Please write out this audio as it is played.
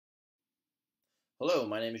Hello,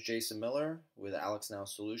 my name is Jason Miller with AlexNow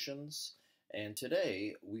Solutions, and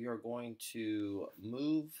today we are going to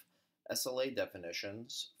move SLA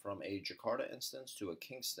definitions from a Jakarta instance to a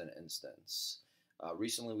Kingston instance.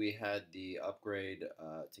 Recently we had the upgrade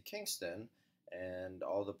to Kingston, and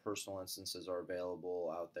all the personal instances are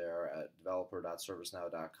available out there at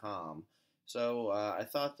developer.servicenow.com. So I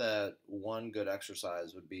thought that one good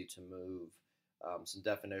exercise would be to move some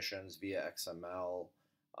definitions via XML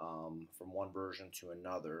from one version to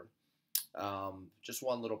another. Just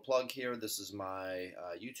one little plug here. This is my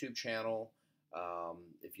YouTube channel.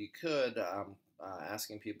 If you could, I'm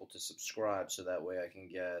asking people to subscribe so that way I can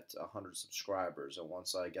get 100 subscribers. And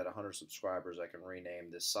once I get 100 subscribers, I can rename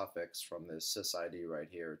this suffix from this sysid right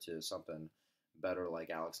here to something better like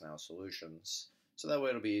AlexNow Solutions. So that way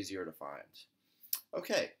it'll be easier to find.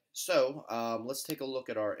 Okay, so let's take a look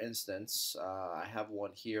at our instance. I have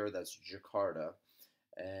one here that's Jakarta.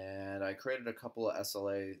 And I created a couple of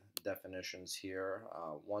SLA definitions here.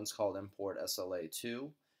 One's called Import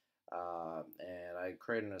SLA2, and I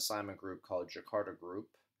created an assignment group called Jakarta Group,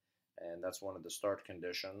 and that's one of the start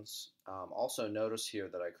conditions. Also notice here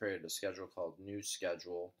that I created a schedule called New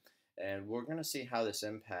Schedule, and we're going to see how this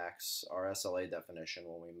impacts our SLA definition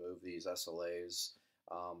when we move these SLAs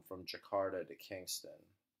from Jakarta to Kingston.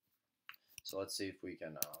 So let's see if we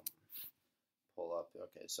can pull up.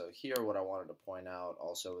 Okay, so here what I wanted to point out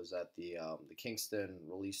also is that the Kingston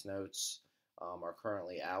release notes are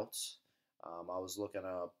currently out. I was looking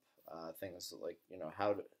up things like,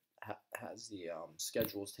 how has the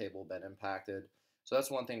schedules table been impacted. So that's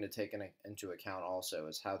one thing to take into account also,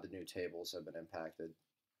 is how the new tables have been impacted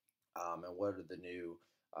and what are the new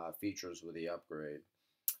features with the upgrade.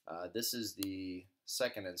 This is the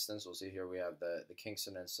second instance. We'll see here we have the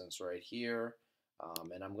Kingston instance right here.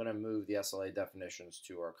 And I'm going to move the SLA definitions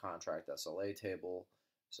to our contract SLA table.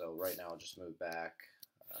 So right now I'll just move back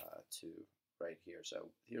to right here.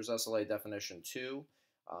 So here's SLA definition 2.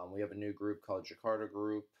 We have a new group called Jakarta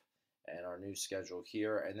Group and our new schedule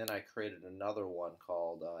here. And then I created another one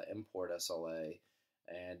called Import SLA.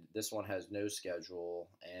 And this one has no schedule,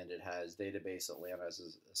 and it has Database Atlanta as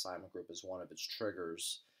an assignment group as one of its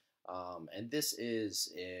triggers. And this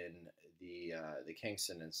is in the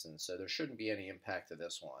Kingston instance, so there shouldn't be any impact to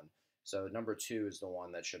this one. So number 2 is the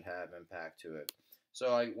one that should have impact to it.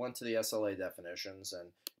 So I went to the SLA definitions,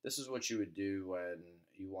 and this is what you would do when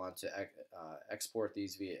you want to export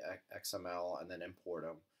these via XML and then import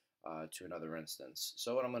them to another instance.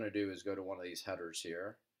 So what I'm going to do is go to one of these headers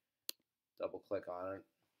here, double click on it,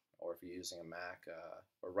 or if you're using a Mac,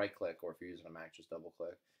 or right click, or if you're using a Mac, just double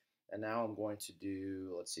click. And now I'm going to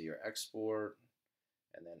do, let's see here, export,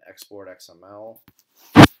 and then export XML,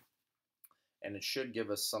 and it should give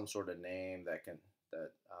us some sort of name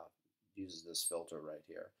that uses this filter right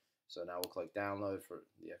here. So now we'll click download for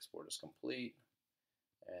the export is complete,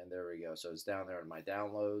 and there we go. So it's down there in my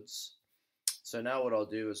downloads. So now what I'll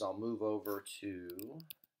do is I'll move over to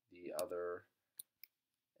the other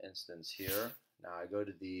instance here. Now I go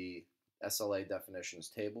to the SLA definitions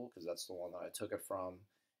table because that's the one that I took it from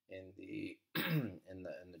in the in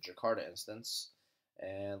the Jakarta instance.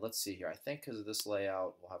 And let's see here. I think because of this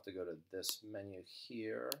layout, we'll have to go to this menu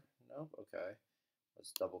here. Nope. Okay.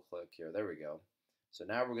 Let's double click here. There we go. So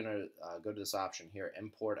now we're going to go to this option here,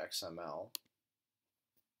 Import XML.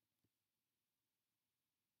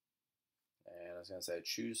 And I was going to say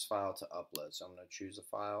choose file to upload. So I'm going to choose a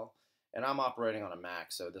file. And I'm operating on a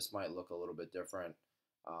Mac, so this might look a little bit different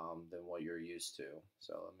than what you're used to.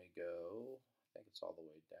 So let me go. I think it's all the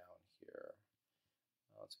way down here.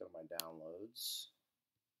 Let's go to my downloads.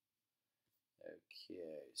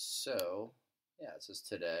 Okay, so yeah, it says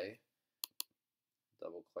today.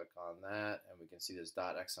 Double click on that, and we can see this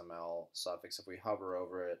 .xml suffix. If we hover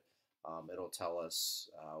over it, it'll tell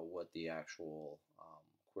us what the actual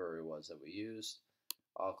query was that we used.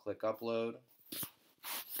 I'll click upload.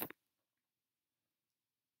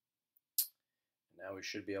 Now we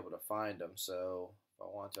should be able to find them. So if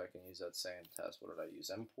I want to, I can use that same test. What did I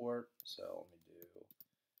use? Import. So let me do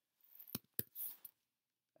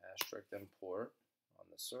 * import on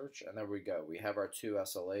the search, and there we go. We have our 2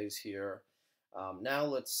 SLAs here. Now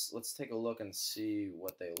let's take a look and see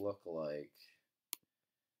what they look like.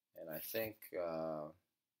 And I think the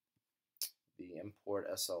import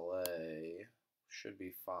SLA should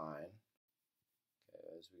be fine.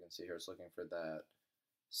 Okay, as we can see here, it's looking for that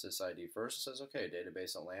sysid first. It says okay,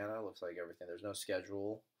 Database Atlanta. Looks like everything. There's no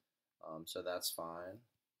schedule, so that's fine.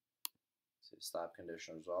 Stop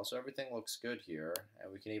condition as well. So everything looks good here,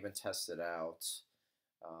 and we can even test it out.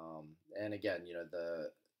 And again,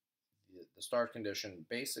 the start condition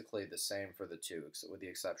basically the same for the 2, with the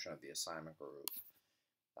exception of the assignment group.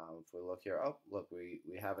 If we look here, oh, look, we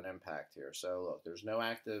have an impact here. So look, there's no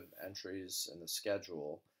active entries in the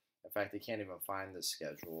schedule. In fact, you can't even find the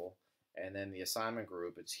schedule. And then the assignment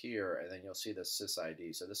group, it's here, and then you'll see the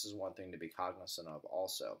sys-ID. So this is one thing to be cognizant of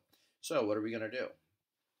also. So what are we going to do?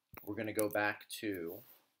 We're going to go back to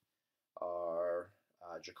our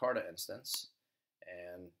Jakarta instance,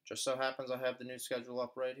 and just so happens I have the new schedule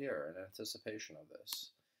up right here in anticipation of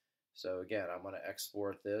this. So again, I'm going to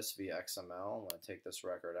export this via XML. I'm going to take this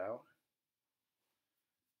record out.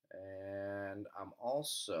 And I'm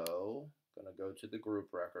also going to go to the group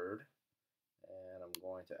record, and I'm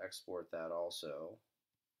going to export that also.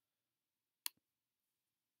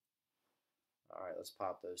 All right, let's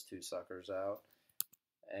pop those two suckers out.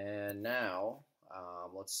 And now,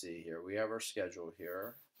 let's see here. We have our schedule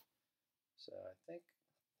here. So I think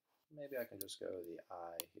maybe I can just go to the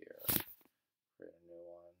I here, create a new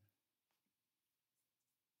one.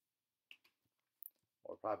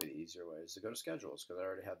 Or probably the easier way is to go to schedules because I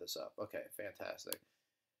already had this up. Okay, fantastic.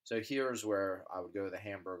 So here's where I would go to the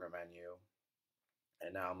hamburger menu.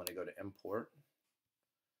 And now I'm going to go to import.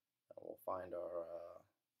 And we'll find our,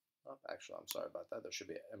 oh, actually, I'm sorry about that. There should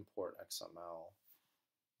be an import XML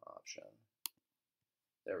option.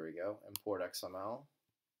 There we go, import XML.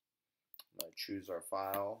 I'm going to choose our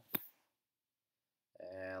file.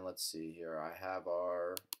 And let's see here. I have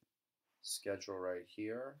our schedule right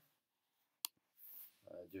here.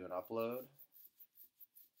 Do an upload.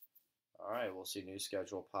 All right, we'll see new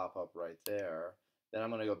schedule pop up right there. Then I'm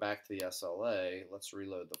going to go back to the SLA. Let's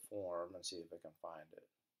reload the form and see if I can find it.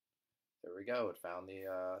 There we go. It found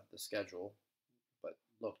the schedule. But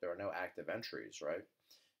look, there are no active entries, right?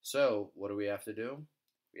 So what do we have to do?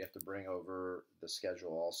 We have to bring over the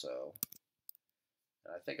schedule also.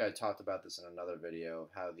 And I think I talked about this in another video of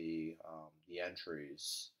how the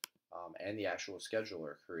entries and the actual schedule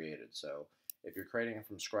are created. So if you're creating it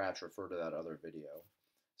from scratch, refer to that other video.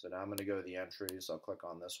 So now I'm going to go to the entries. I'll click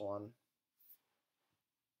on this one.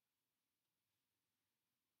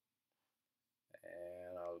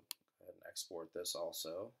 And I'll go ahead and export this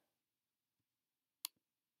also.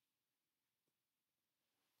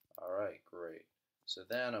 All right, great. So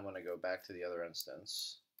then I'm going to go back to the other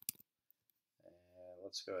instance. And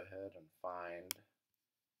let's go ahead and find,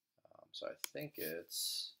 so I think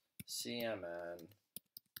it's CMN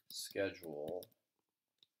schedule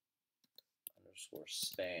 _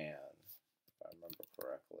 span, if I remember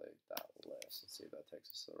correctly, that list. Let's see if that takes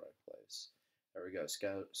us to the right place. There we go.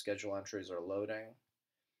 Schedule entries are loading.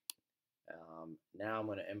 Now I'm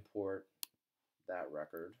going to import that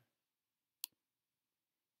record.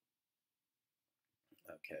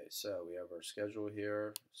 Okay, so we have our schedule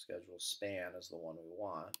here. Schedule span is the one we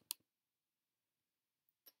want.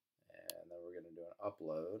 And then we're going to do an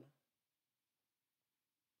upload.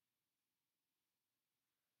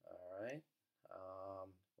 All right.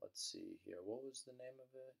 Let's see here. What was the name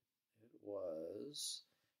of it? It was,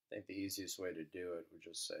 I think the easiest way to do it would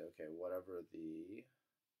just say, okay, whatever the,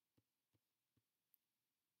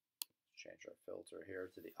 change our filter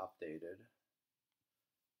here to the updated.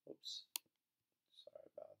 Oops. Sorry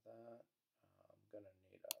about that. I'm going to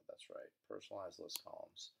need, that's right, personalized list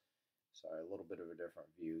columns. Sorry, a little bit of a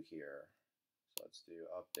different view here. So let's do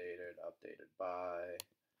updated, updated by,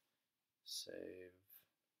 save.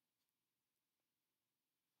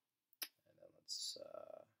 And then let's,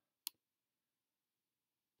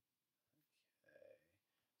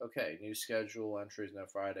 okay, new schedule, entries, no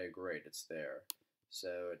Friday, great, it's there.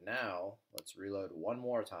 So now, let's reload one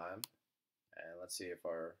more time, and let's see if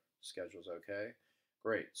our schedule's okay.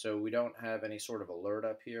 Great, so we don't have any sort of alert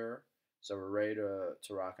up here, so we're ready to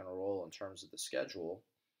rock and roll in terms of the schedule.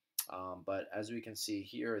 But as we can see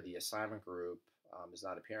here, the assignment group is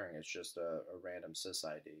not appearing, it's just a random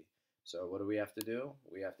sys-ID. So what do we have to do?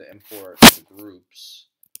 We have to import the groups.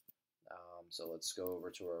 So let's go over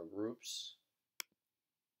to our groups.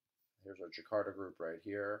 Here's our Jakarta group right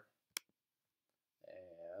here.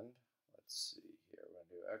 And let's see here, we're going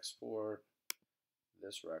to do export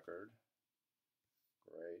this record.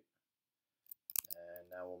 Great. And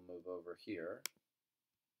now we'll move over here.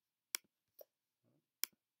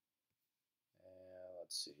 And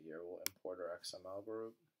let's see here, we'll import our XML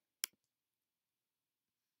group.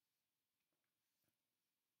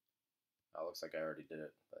 Oh, looks like I already did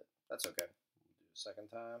it, but that's okay. We'll do it a second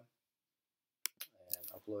time. And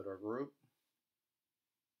upload our group.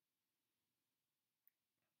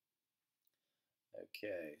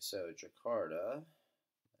 Okay, so Jakarta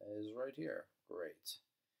is right here. Great.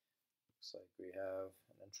 Looks like we have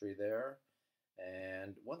an entry there.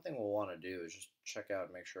 And one thing we'll want to do is just check out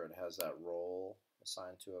and make sure it has that role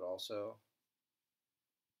assigned to it also.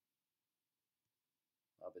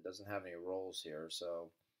 If it doesn't have any roles here, so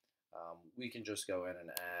we can just go in and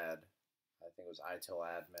add, I think it was ITIL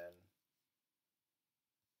admin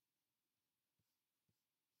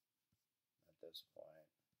at this point,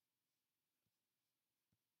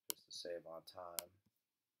 just to save on time.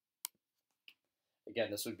 Again,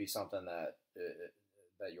 this would be something that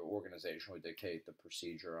that your organization would dictate the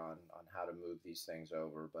procedure on how to move these things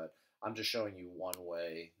over, but I'm just showing you one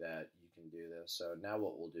way that you can do this. So now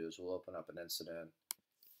what we'll do is we'll open up an incident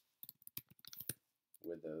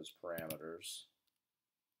with those parameters.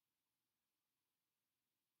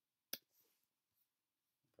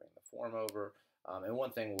 Bring the form over. And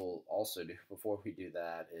one thing we'll also do before we do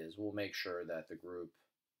that is we'll make sure that the group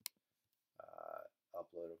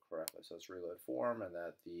uploaded correctly. So let's reload form, and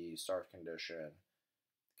that the start condition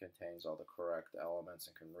contains all the correct elements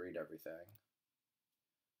and can read everything.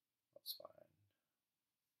 That's fine.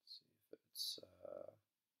 Let's see if it's,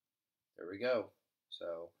 there we go.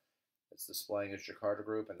 So it's displaying as Jakarta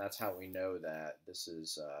group, and that's how we know that this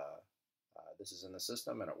is in the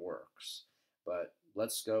system and it works. But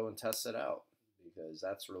let's go and test it out, because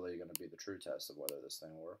that's really going to be the true test of whether this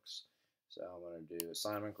thing works. So I'm going to do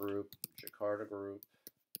assignment group, Jakarta group.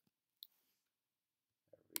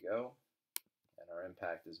 There we go. And our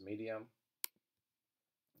impact is medium.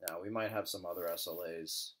 Now we might have some other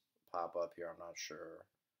SLAs pop up here, I'm not sure.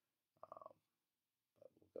 But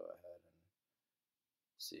we'll go ahead and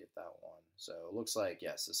see if that one. So it looks like,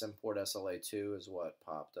 yes, this import SLA2 is what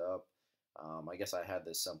popped up. I guess I had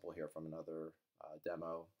this simple here from another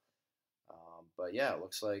demo. But yeah, it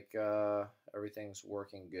looks like everything's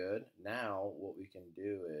working good. Now what we can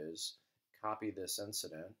do is copy this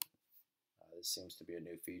incident. This seems to be a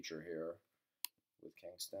new feature here with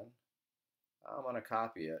Kingston. I'm going to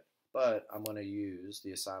copy it, but I'm going to use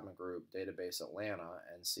the assignment group database Atlanta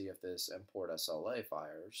and see if this import SLA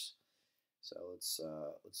fires. So let's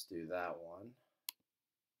do that one.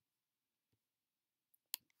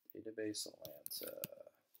 Database Atlanta.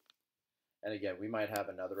 And again, we might have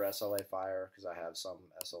another SLA fire because I have some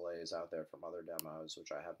SLAs out there from other demos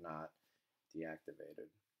which I have not deactivated.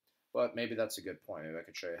 But maybe that's a good point. Maybe I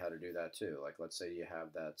could show you how to do that too. Like, let's say you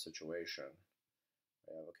have that situation.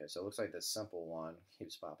 Yeah, okay, so it looks like this simple one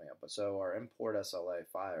keeps popping up. But so our import SLA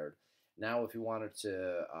fired. Now if you wanted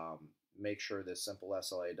to make sure this simple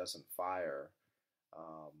SLA doesn't fire,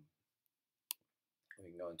 we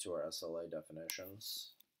can go into our SLA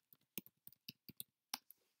definitions.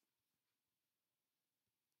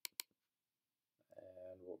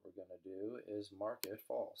 What we're going to do is mark it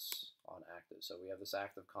false on active. So we have this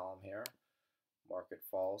active column here, mark it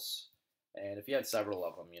false. And if you had several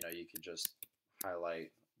of them, you could just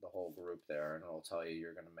highlight the whole group there, and it'll tell you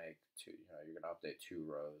you're going to make two, you're going to update 2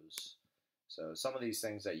 rows. So some of these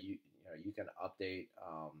things that you can update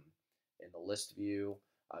in the list view.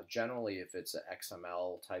 Generally, if it's an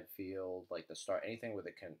XML type field, like the start, anything with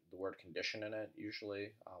the word condition in it,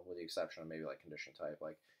 usually, with the exception of maybe like condition type,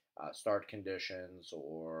 like start conditions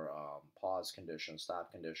or pause condition,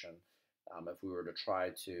 stop condition. If we were to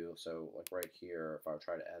try to, so like right here, if I would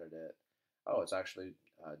try to edit it, oh, it's actually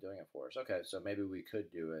doing it for us. Okay, so maybe we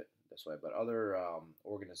could do it this way, but other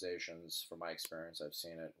organizations, from my experience, I've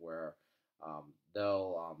seen it where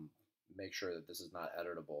they'll make sure that this is not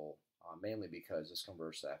editable, mainly because this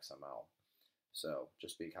converts to XML. So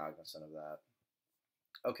just be cognizant of that.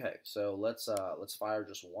 Okay, so let's fire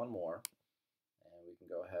just one more, and we can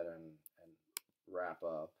go ahead and wrap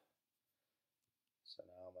up. So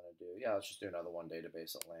now I'm going to do, let's just do another one,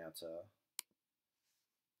 database Atlanta,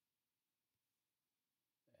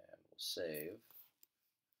 and we'll save.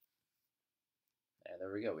 And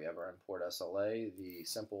there we go. We have our import SLA. The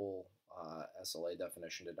simple SLA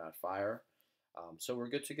definition did not fire. So we're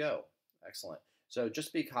good to go. Excellent. So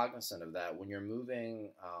just be cognizant of that when you're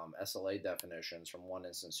moving SLA definitions from one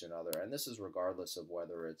instance to another. And this is regardless of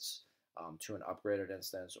whether it's to an upgraded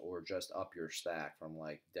instance or just up your stack from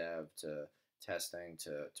like dev to testing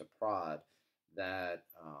to prod, that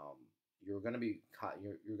you're going to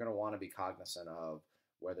want to be cognizant of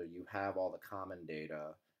whether you have all the common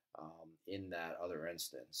data in that other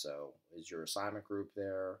instance. So is your assignment group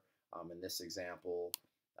there? In this example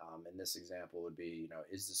would be,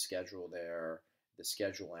 is the schedule there? The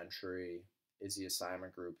schedule entry, is the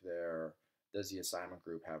assignment group there? Does the assignment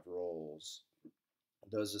group have roles?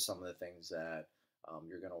 Those are some of the things that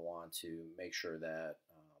you're going to want to make sure that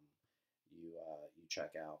you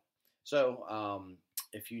check out. So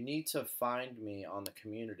if you need to find me on the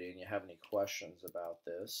community and you have any questions about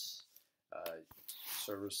this,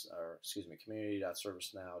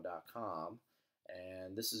 community.servicenow.com,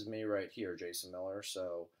 and this is me right here, Jason Miller.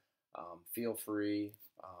 So feel free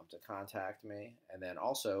to contact me. And then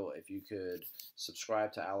also, if you could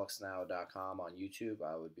subscribe to alexnow.com on YouTube,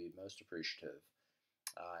 I would be most appreciative.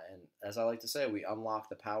 And as I like to say, we unlock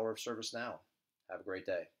the power of ServiceNow. Have a great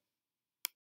day.